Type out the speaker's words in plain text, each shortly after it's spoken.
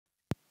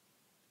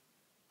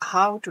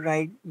how to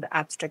write the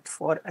abstract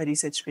for a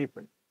research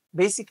paper.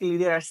 Basically,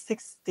 there are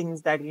 6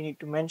 things that we need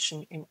to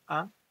mention in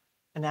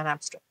an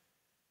abstract.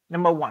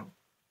 Number 1,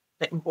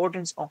 the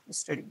importance of the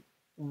study.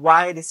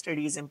 Why the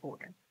study is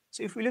important.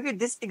 So if we look at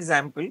this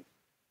example,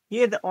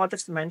 here the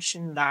authors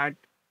mention that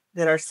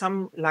there are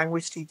some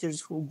language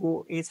teachers who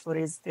go as far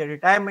as their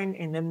retirement,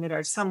 and then there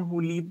are some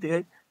who leave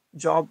their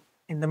job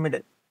in the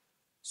middle.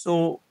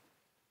 So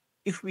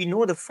if we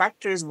know the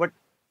factors what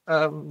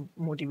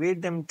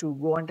motivate them to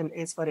go until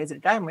as far as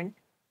retirement,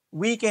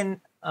 we can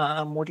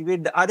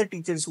motivate the other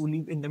teachers who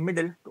live in the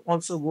middle to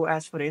also go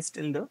as far as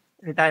till the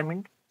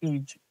retirement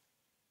age.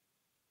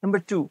 Number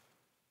 2,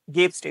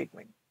 gap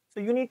statement. So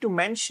you need to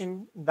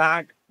mention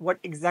that what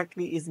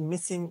exactly is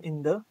missing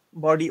in the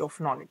body of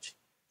knowledge.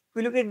 If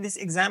we look at this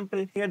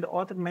example here, the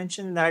author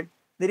mentioned that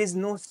there is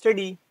no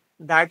study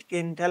that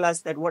can tell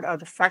us that what are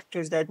the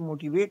factors that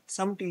motivate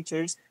some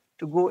teachers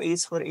to go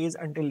as for as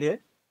until their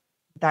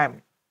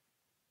retirement.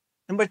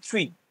 Number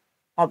 3,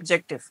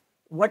 objective.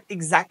 What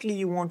exactly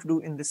you want to do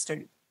in this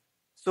study.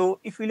 So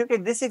if we look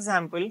at this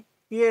example,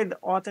 here the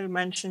author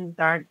mentioned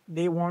that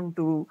they want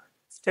to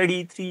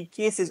study 3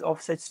 cases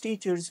of such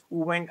teachers who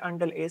went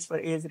until as far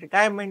as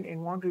retirement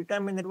and want to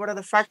determine that what are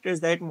the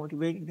factors that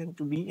motivate them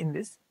to be in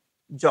this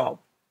job.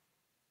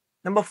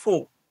 Number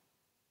 4,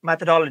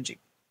 methodology.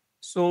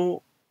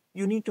 So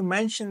you need to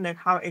mention that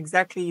how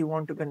exactly you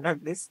want to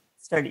conduct this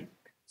study.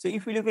 So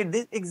if we look at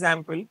this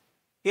example,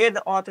 here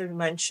the author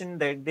mentioned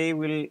that they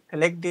will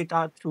collect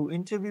data through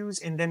interviews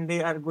and then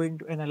they are going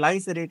to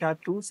analyze the data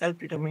through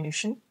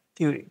self-determination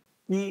theory.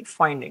 Key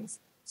findings.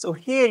 So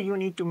here you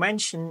need to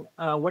mention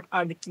what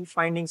are the key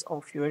findings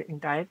of your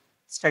entire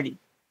study.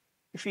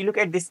 If you look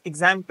at this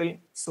example,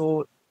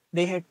 so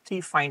they had 3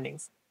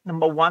 findings.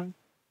 Number 1,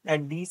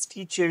 that these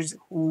teachers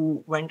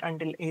who went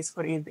until as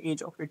far as the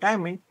age of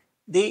retirement,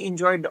 they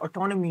enjoyed the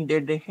autonomy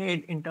that they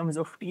had in terms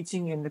of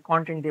teaching and the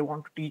content they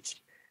want to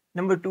teach.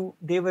 Number 2,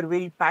 they were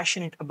very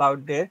passionate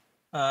about their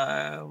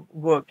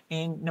work.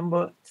 And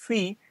number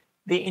 3,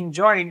 they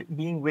enjoyed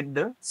being with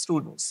the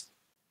students.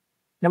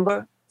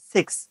 Number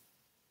 6,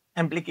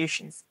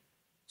 implications.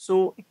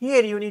 So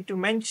here you need to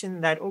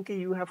mention that, okay,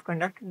 you have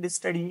conducted this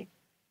study.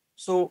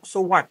 So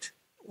what?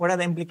 What are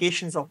the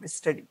implications of this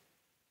study?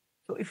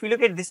 So if we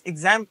look at this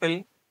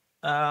example,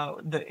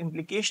 the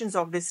implications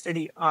of this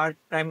study are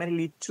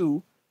primarily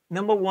 2.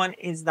 Number 1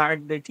 is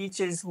that the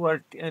teachers who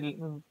are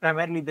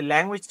primarily the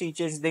language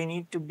teachers, they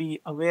need to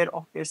be aware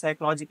of their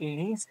psychological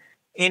needs.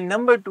 And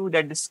number 2,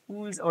 that the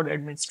schools or the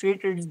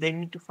administrators, they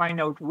need to find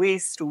out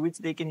ways to which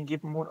they can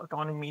give more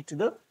autonomy to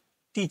the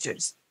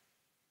teachers.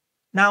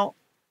 Now,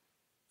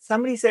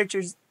 some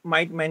researchers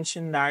might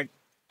mention that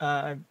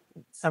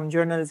some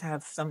journals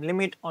have some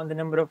limit on the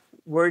number of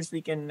words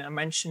we can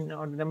mention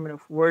or the number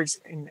of words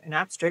in an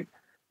abstract.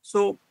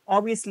 So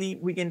obviously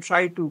we can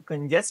try to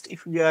congest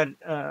if we are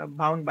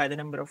bound by the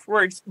number of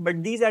words,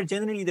 but these are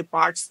generally the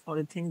parts or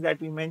the things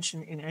that we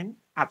mention in an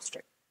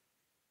abstract.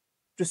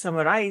 To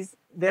summarize,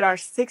 there are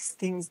 6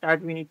 things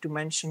that we need to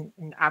mention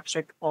in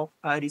abstract of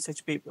a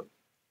research paper.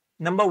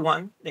 Number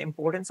 1, the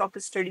importance of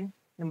the study.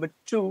 Number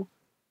 2,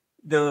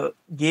 the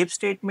gap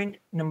statement.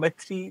 Number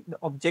 3, the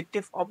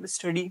objective of the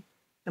study.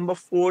 Number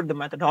 4, the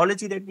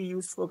methodology that we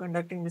use for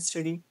conducting the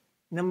study.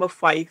 Number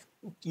 5,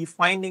 key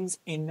findings.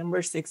 And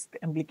number 6,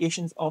 the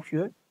implications of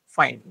your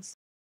findings.